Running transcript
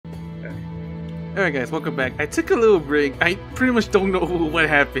Alright guys, welcome back. I took a little break. I pretty much don't know what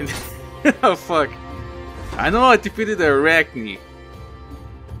happened. Oh fuck. I know I defeated the Arachne.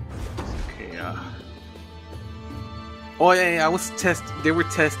 Okay, oh yeah, they were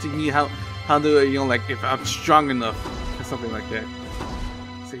testing me how to, you know, like if I'm strong enough or something like that.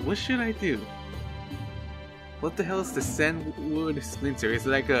 Say, what should I do? What the hell is the sandwood splinter? Is it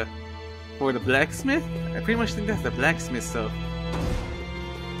like a for the blacksmith? I pretty much think that's the blacksmith stuff.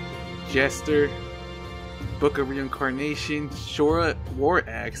 Jester, Book of Reincarnation, Shora, War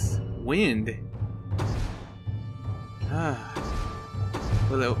Axe, Wind.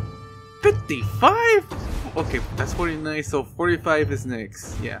 Well, 55? Okay, that's 49, so 45 is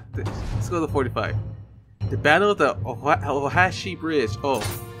next. Yeah, let's go to 45. The Battle of the Ohashi Bridge. Oh.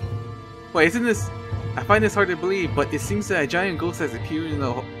 Wait, isn't this... I find this hard to believe, but it seems that a giant ghost has appeared in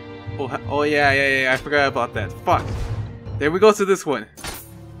the... Oh yeah, I forgot about that. Fuck. There we go to this one.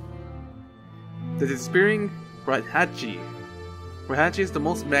 The Despairing Radhachi. Radhachi is the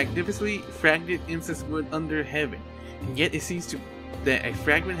most magnificently fragmented incense wood under heaven, and yet it seems that a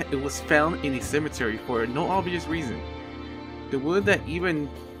fragment was found in a cemetery for no obvious reason. The wood that even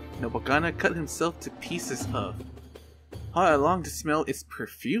Nobagana cut himself to pieces of. How I long to smell its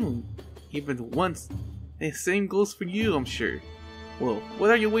perfume, even once. And the same goes for you, I'm sure. Well, what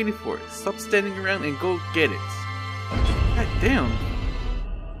are you waiting for? Stop standing around and go get it. God damn.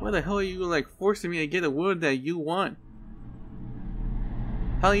 Why the hell are you like forcing me to get a wood that you want?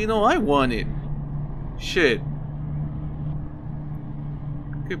 How do you know I want it? Shit.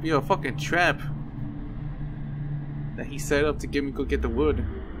 Could be a fucking trap that he set up to get me go get the wood.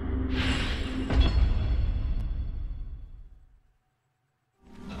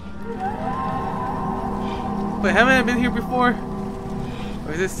 Wait, haven't I been here before?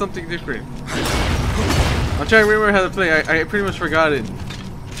 Or is this something different? I'm trying to remember how to play. I pretty much forgot it.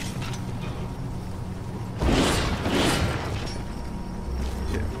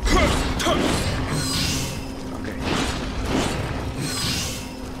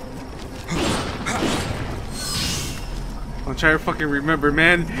 I'm trying to fucking remember,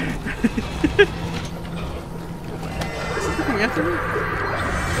 man. Is something coming after me?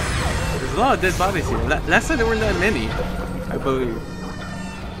 There's a lot of dead bodies here. Last time there weren't that many, I believe.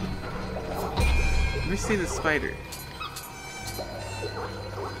 Let me see the spider.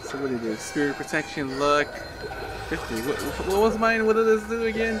 So what did it do? Spirit protection, luck, 50. What was mine? What did this do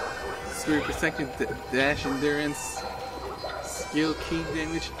again? Spirit protection, dash endurance, skill key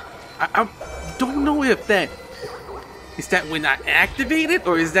damage. I don't know if that... Is that when I activate it,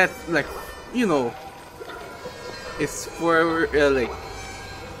 or is that like, you know, it's for like,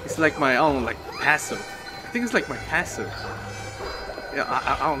 it's like my own like passive. I think it's like my passive. Yeah,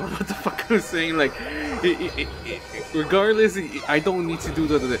 I don't know what the fuck I was saying. Like, regardless, I don't need to do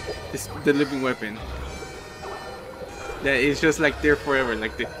the living weapon. That is just like there forever.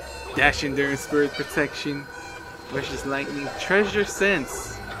 Like the dash endurance, spirit protection, precious lightning, treasure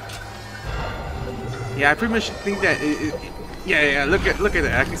sense. Yeah, I pretty much think that yeah, look at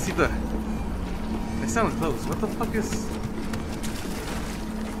it. I can see the... That sounds close. What the fuck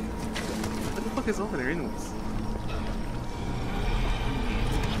is over there anyways?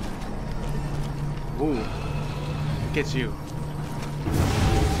 Ooh. Get you.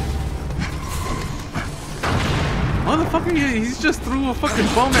 Motherfucker, he's just threw a fucking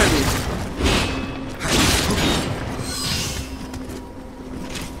bomb at me.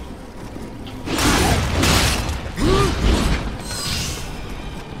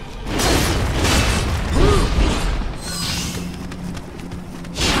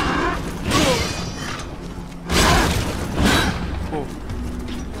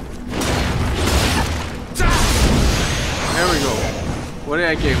 What did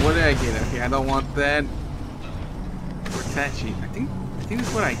I get? What did I get? Okay, I don't want that. Fortachi. I think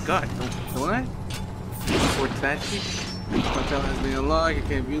that's what I got. Don't I? Fortachi. Hotel has been unlocked. You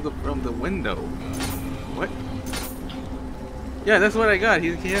can view from the window. What? Yeah, that's what I got. He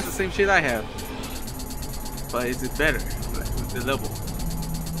has the same shit I have. But is it better? The level.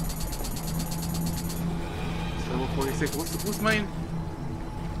 It's level 46. What's mine?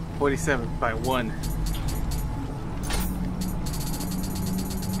 47 by 1.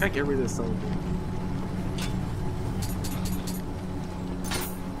 I get rid of this soul.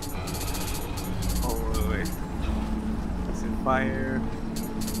 Oh wait. It's in fire.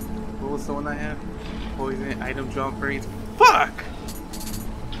 What was the one I have? Poison, item drop rate. Fuck!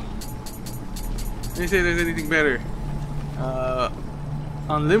 Let me see if there's anything better.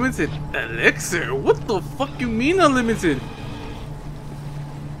 Unlimited elixir? What the fuck you mean unlimited?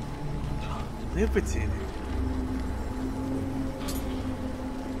 Limited.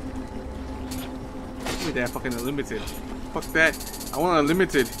 Give me that fucking unlimited. Fuck that. I want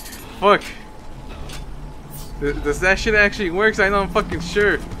unlimited. Fuck. Does that shit actually work? I know I'm fucking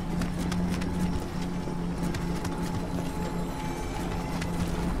sure.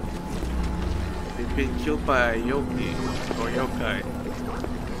 They've been killed by Yoki or Yokai.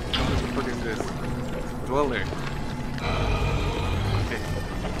 What the fuck is this? Dweller. Okay.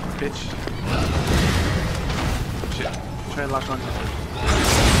 Bitch. Shit. Try to lock on.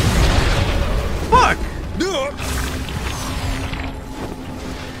 Fuck!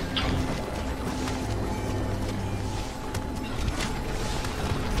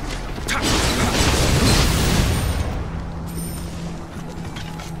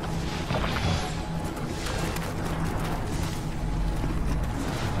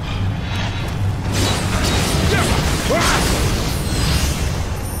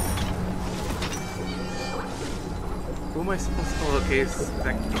 Who am I supposed to? Oh, okay, it's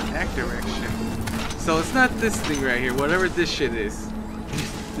that direction. So it's not this thing right here, whatever this shit is.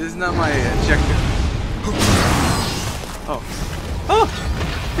 This is not my objective. Oh. Oh!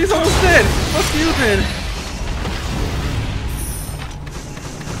 He's almost dead! Fuck you then!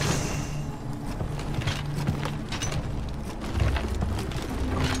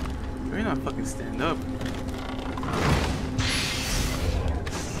 Why not fucking stand up?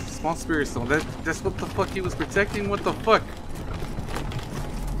 Small spirit stone. That's what the fuck he was protecting? What the fuck?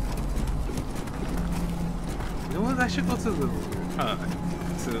 You know what? I should go to the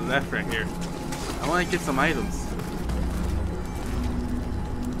left right here. I want to get some items.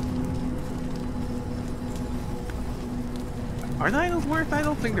 Are the items worth? I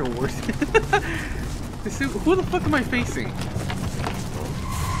don't think they're worth it. Who the fuck am I facing?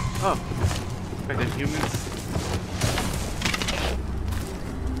 Oh, are they humans?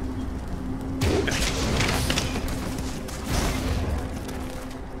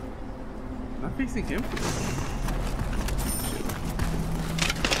 Facing him?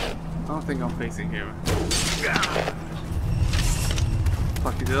 I don't think I'm facing him.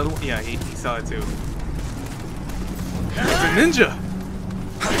 Fuck, the other one? Yeah, he saw it too. It's a ninja!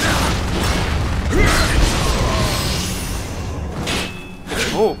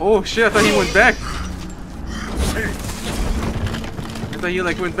 Oh shit, I thought he went back. I thought he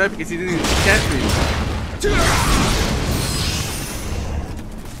like went back because he didn't catch me.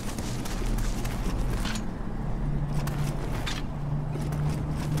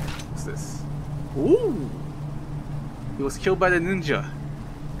 Ooh! He was killed by the ninja.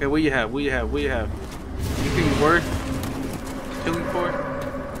 Okay, what you have? What you have? What you have? Anything worth killing for?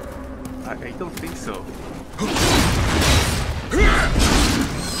 I don't think so.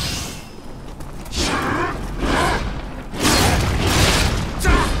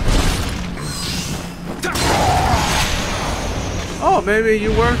 Oh, maybe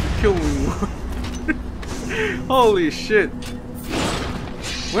you were killing. Holy shit!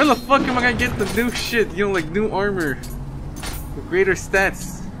 Where the fuck am I gonna get the new shit? You know, like new armor with greater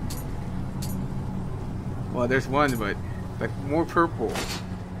stats. Well, there's one, but like more purple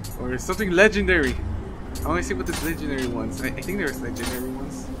or something legendary. I want to see what this legendary ones. I think there's legendary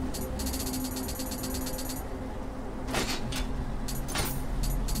ones.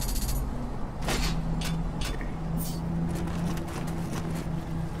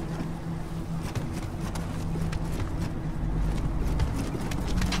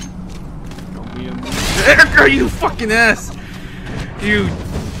 Erica, you fucking ass! You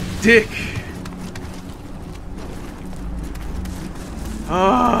dick!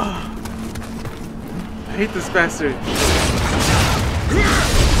 Ah! I hate this bastard.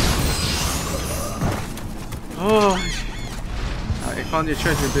 Oh! I found your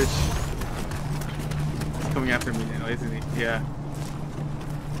treasure, bitch. He's coming after me now, isn't he? Yeah.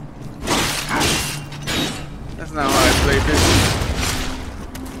 That's not how I play, bitch.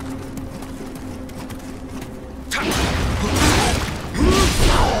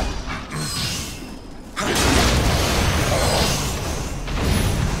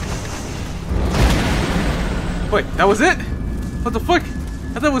 Wait, that was it? What the fuck? I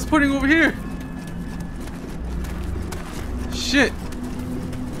thought it was putting over here. Shit.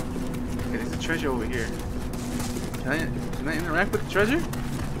 Okay, there's a treasure over here. Can I interact with the treasure?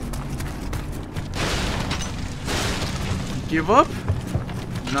 Give up?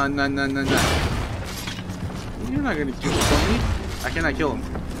 No. You're not gonna kill me. I cannot kill him.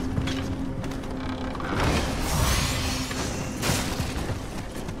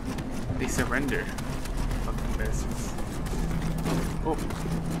 They surrender. Fucking bastards. Oh,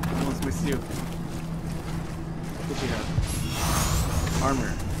 almost missed you. What you have?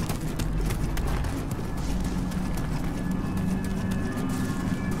 Armor.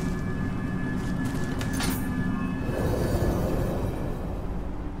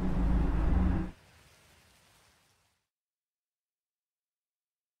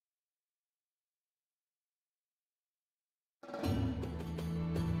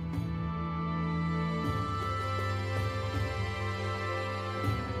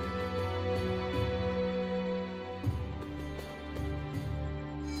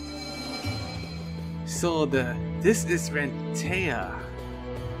 So this is Rentea.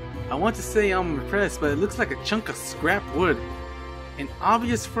 I want to say I'm impressed, but it looks like a chunk of scrap wood. An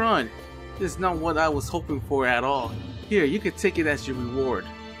obvious fraud. This is not what I was hoping for at all. Here, you can take it as your reward.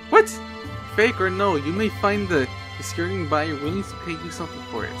 What? Fake or no, you may find the skirting buyer willing to pay you something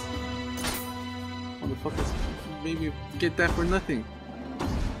for it. Motherfuckers, maybe get that for nothing.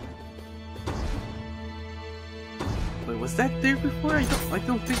 Wait, was that there before? I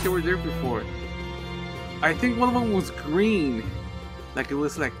don't think they were there before. I think one of them was green. Like it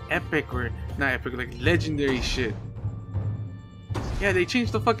was like epic or not epic, like legendary shit. Yeah, they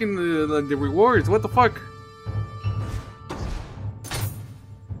changed the fucking the rewards. What the fuck?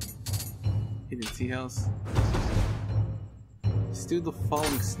 Hidden tea house. Still the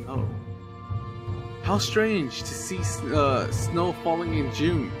falling snow. How strange to see snow falling in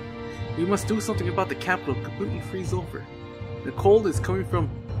June. We must do something about the capital completely freeze over. The cold is coming from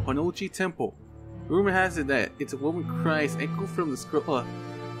Honoji Temple. Rumor has it that its woman cries echo from the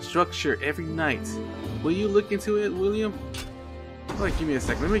structure every night. Will you look into it, William? Alright, give me a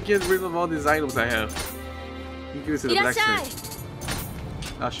second. Let me get rid of all these items I have. Let me give this to the blacksmith.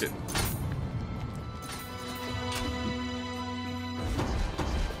 Oh shit.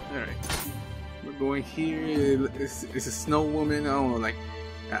 Alright. We're going here. It's a snow woman. I don't know, like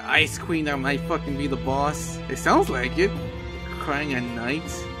an ice queen that might fucking be the boss. It sounds like it. Crying at night.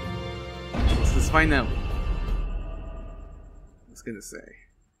 Let's find out. What's gonna say?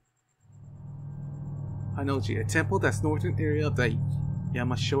 Hanoji, a temple that's northern area of the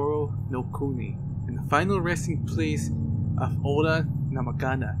Yamashiro no Kuni, and the final resting place of Oda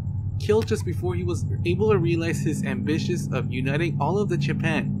Namagana, killed just before he was able to realize his ambitions of uniting all of the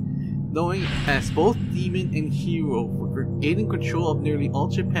Japan, knowing as both demon and hero for gaining control of nearly all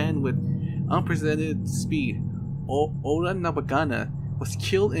Japan with unprecedented speed. Oda Namagana was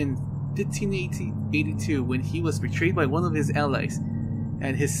killed in 1582 when he was betrayed by one of his allies,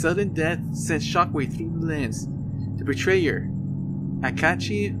 and his sudden death sent shockwave through the lands. The betrayer,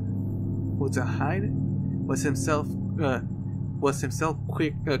 Akachi was himself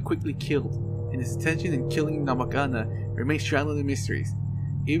quickly killed, and his intention in killing Namagana remains shrouded in mysteries.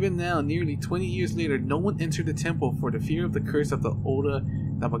 Even now, nearly 20 years later, no one entered the temple for the fear of the curse of the Oda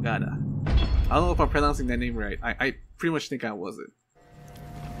Namagana. I don't know if I'm pronouncing that name right. I pretty much think I wasn't.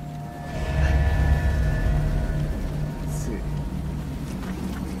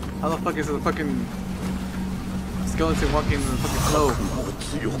 How the fuck is the fucking skeleton walking in the fucking snow?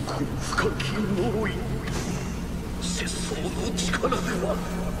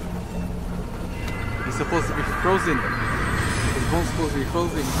 He's supposed to be frozen. His bone's supposed to be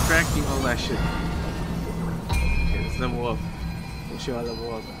frozen, cracking, all that shit. Okay, let's level up. We'll show how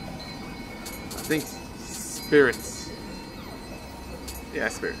level up. I think spirits. Yeah,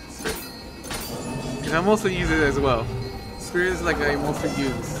 spirits. Because I mostly use it as well. Spirits like I mostly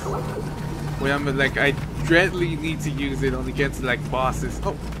use when I'm like I dreadly need to use it only against like bosses.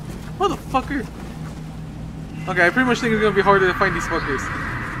 Oh, motherfucker! Okay, I pretty much think it's gonna be harder to find these fuckers.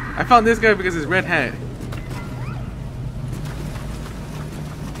 I found this guy because his red hat.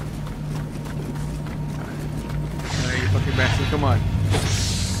 Alright, you fucking bastard! Come on.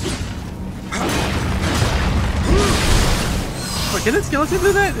 Wait, can the skeleton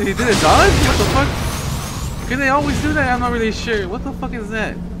do that? He did a dodge? What the fuck? Can they always do that? I'm not really sure. What the fuck is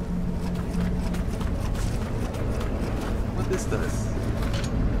that? What this does?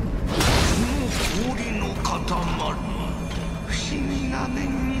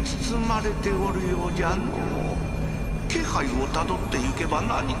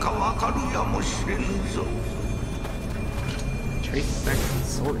 Trace back to the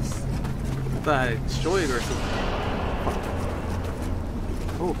source. I thought I destroyed it or something.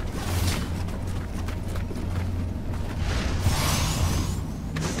 Oh.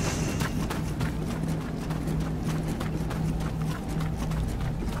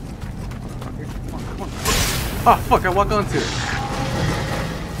 Oh fuck, I walk onto it.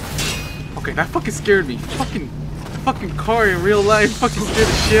 Okay, that fucking scared me. Fucking car in real life fucking scared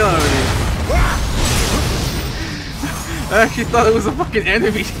the shit out of me. I actually thought it was a fucking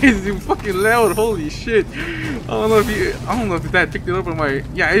enemy. It's fucking loud, holy shit. I don't know if that picked it up on my,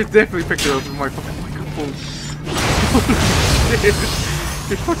 yeah, it definitely picked it up on my fucking microphone. Holy shit.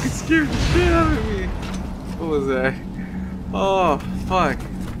 It fucking scared the shit out of me. What was that? Oh fuck.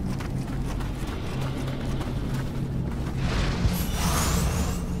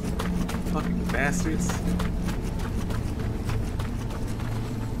 Fucking bastards.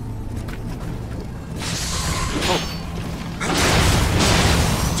 Oh.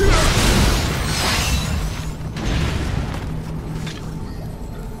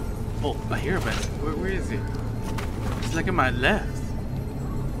 Oh, I hear a bastard. Where is is it? It's like in my left.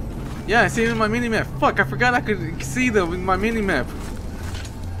 Yeah, I see it in my mini-map. Fuck, I forgot I could see them in my mini-map.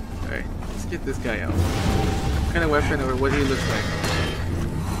 Alright, let's get this guy out. What kind of weapon or what he looks like.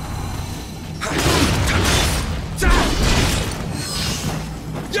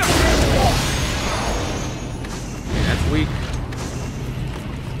 Okay, that's weak.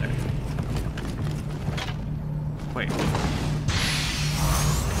 Wait.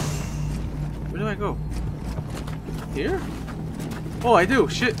 Where do I go? Here? Oh, I do.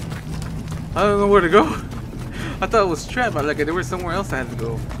 Shit. I don't know where to go. I thought it was trapped, but like there was somewhere else I had to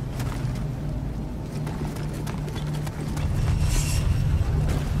go.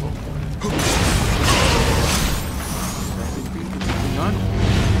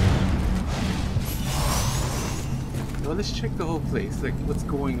 Well, let's check the whole place. Like, what's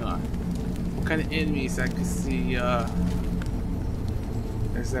going on? What kind of enemies I can see?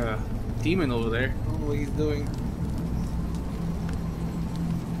 There's a demon over there. I don't know what he's doing.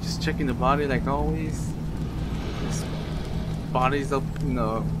 Just checking the body like always. This body's up in the,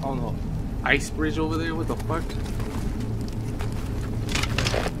 I don't know, ice bridge over there. What the fuck?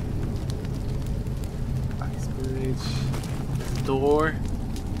 Ice bridge. Door.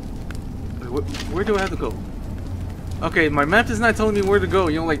 Wait, where do I have to go? Okay, my map is not telling me where to go.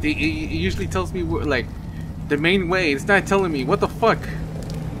 You know, like it usually tells me where, like the main way. It's not telling me. What the fuck?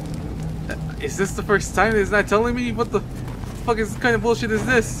 Is this the first time it's not telling me? What the fuck is kind of bullshit is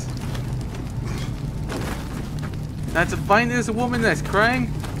this? Not to find this woman that's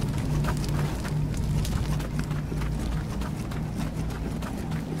crying?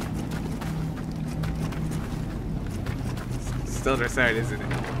 It's still their side, isn't it?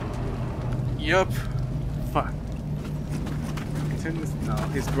 Yup. Fuck. Turn this. No,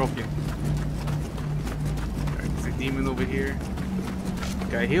 he's broken. Alright, there's a demon over here.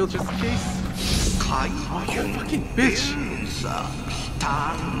 Got healed just in case. Oh, you fucking bitch!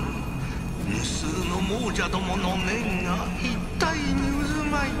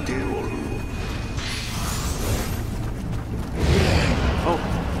 Oh,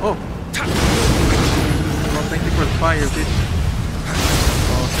 oh! Well, thank you for the fire, bitch.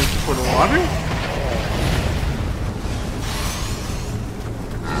 Oh, thank you for the water?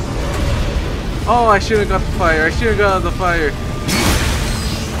 Oh, I should have got the fire. I should have got the fire.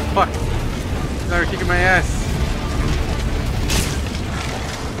 Fuck. They're kicking my ass.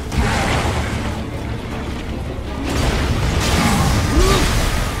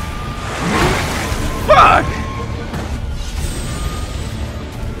 Fuck!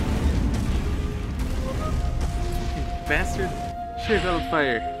 You bastard. Should have got the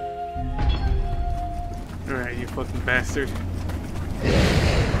fire. Alright, you fucking bastard.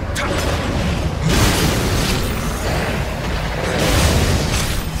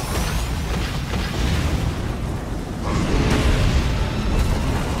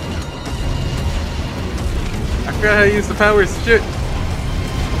 I forgot how to use the powers. Shit.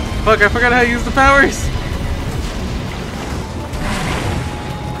 Fuck, I forgot how to use the powers.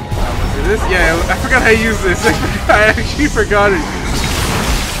 Was it this? Yeah, I forgot how to use this. I actually forgot it.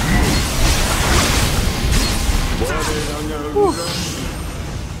 Whew.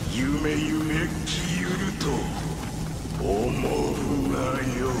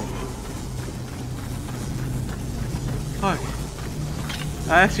 Fuck.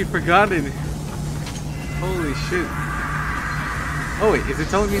 I actually forgot it. Holy shit. Oh wait, is it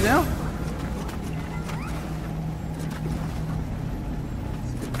telling me now?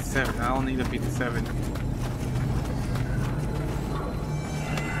 57. I don't need a 57.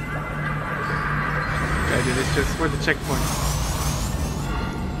 Okay, dude, it's just for the checkpoint.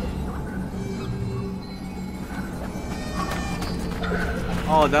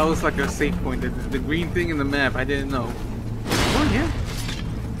 Oh, that was like a safe point. The green thing in the map, I didn't know. Oh yeah.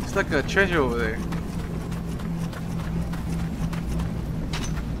 It's like a treasure over there.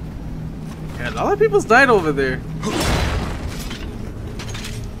 Yeah, a lot of people's died over there.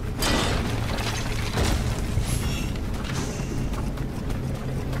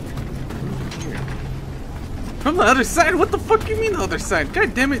 From the other side? What the fuck do you mean the other side?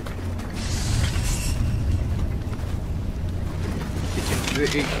 God damn it.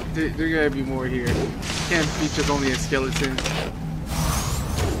 There gotta be more here. Can't feature only a skeleton.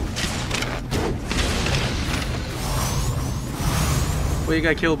 What you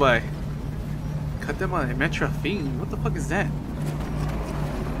got killed by? Cut them on a Metrophine. What the fuck is that?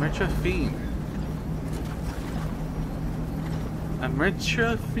 Metrophine. A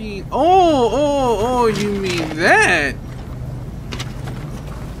Metrophine. Oh, you mean that?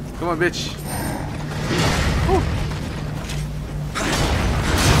 Come on, bitch. Oh.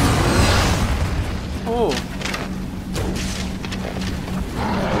 Oh.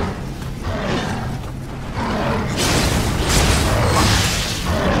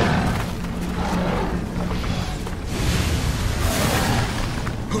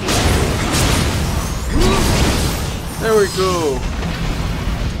 There we go.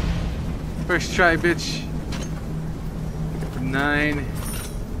 First try, bitch.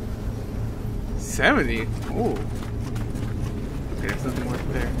 970. Oh. Okay, there's nothing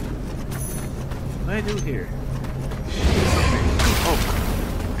worth there. What do I do here? Shoot something. Oh.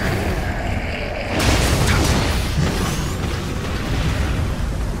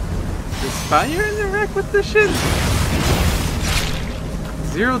 Is fire interact with this shit?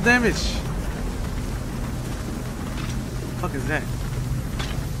 0 damage. What the fuck is that?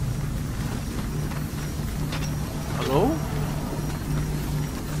 Hello?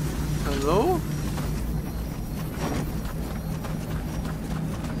 Hello?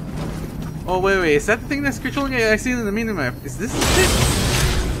 Oh wait, is that the thing that's controlling it? I see it in the minimap. Is this the shit?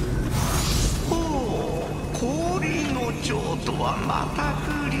 Oh, 氷の蝶とはまた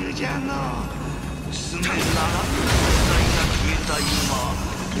風流じゃの。常ならぬ存在が消えた今、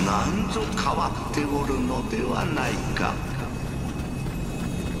なんぞ変わっておるのではないか。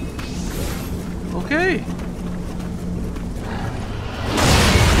Okay.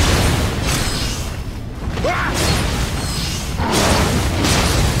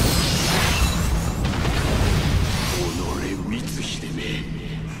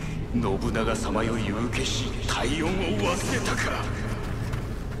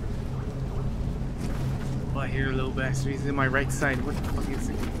 Oh, I hear a little bastard. He's in my right side. What the fuck is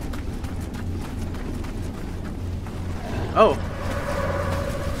it? Oh.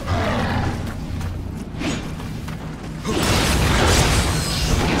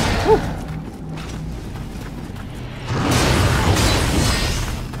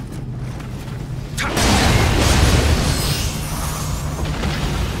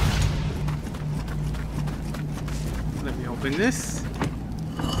 Let me open this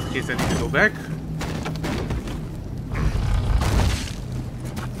in case I need to go back.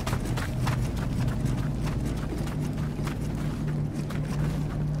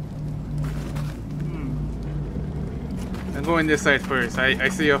 I'm going this side first. I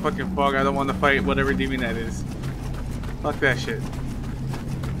see a fucking fog. I don't want to fight whatever demon that is. Fuck that shit.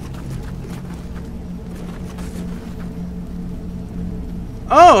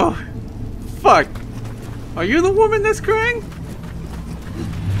 Oh! Fuck! Are you the woman that's crying?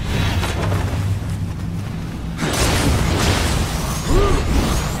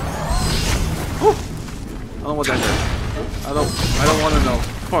 Oh! I don't know what that is. I don't want to know.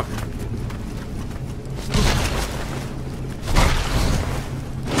 Fuck.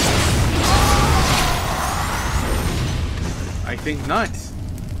 I think not.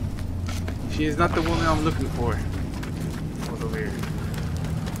 She is not the woman I'm looking for. What's over here?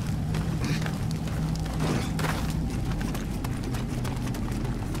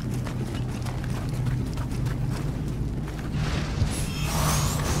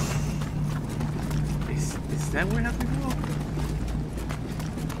 Is that where I have to go?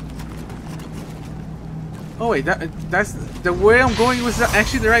 Oh wait, that's the way I'm going was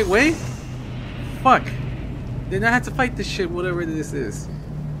actually the right way? Fuck. Then I have to fight this shit, whatever this is.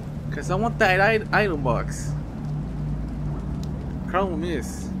 Cause I want that item box. Problem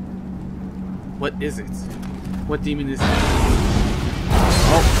is, what is it? What demon is it?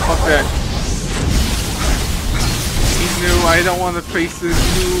 Oh, fuck that. He's new, I don't want to face this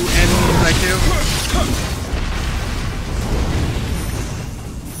new enemy like him.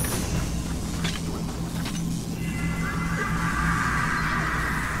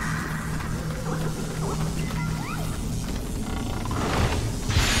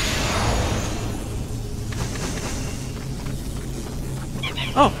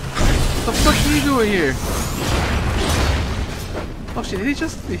 Oh! What the fuck are you doing here? Oh shit, did he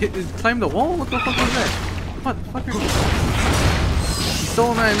just climb the wall? What the fuck was that? Motherfucker. He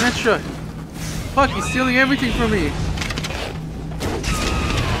stole my Metra. Fuck, he's stealing everything from me. I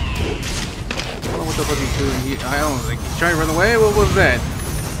don't know what the fuck he's doing. I don't know, like, he's trying to run away? What was that?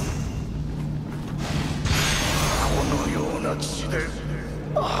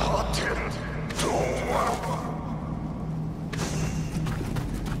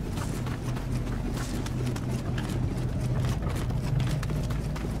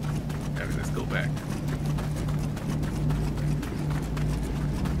 Let's go back.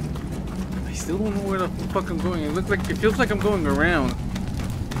 I still don't know where the fuck I'm going. It feels like I'm going around.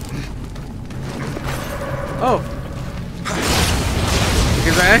 Oh!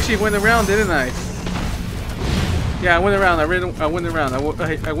 Because I actually went around, didn't I? Yeah, I went around. I went around.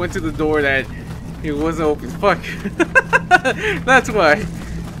 I went to the door that It wasn't open. Fuck. That's why.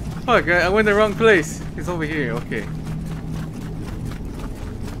 Fuck, I went the wrong place. It's over here. Okay.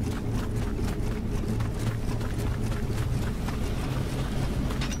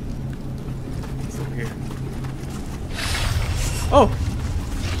 It's over here. Oh!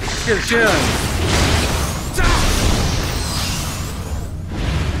 Let's get a shit on him.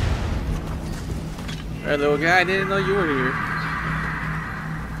 Alright, little guy, I didn't know you were here.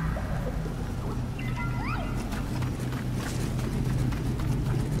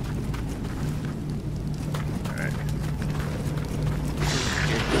 Alright.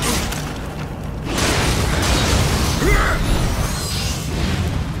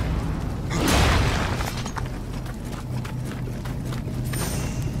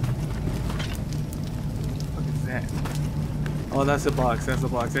 What is that? Oh, that's a box, that's a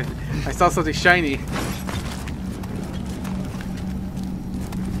box. I saw something shiny.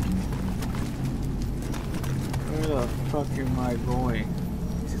 Where the fuck am I going?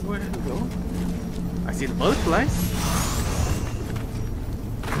 This is where I have to go? I see the butterflies.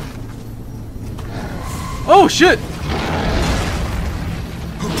 Oh shit!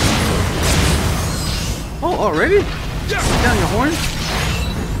 Oh, already? Down your horn?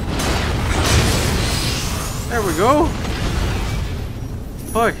 There we go.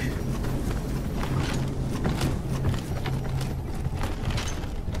 Fuck.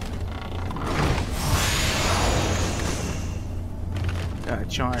 Got a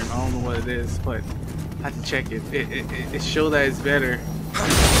charm. I don't know what it is, but I have to check it. It showed that it's better.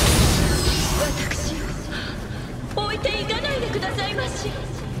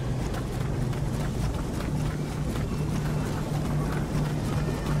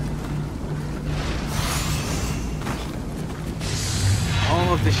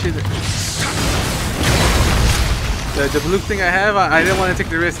 All of the shit. The blue thing I have, I didn't want to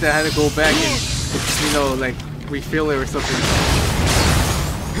take the risk that I had to go back and, you know, like refill it or something.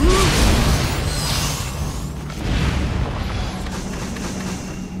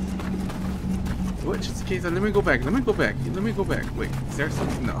 What? Just in case. Let me go back. Let me go back. Let me go back. Wait, is there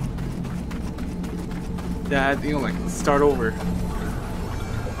something? No. That, you know, like start over.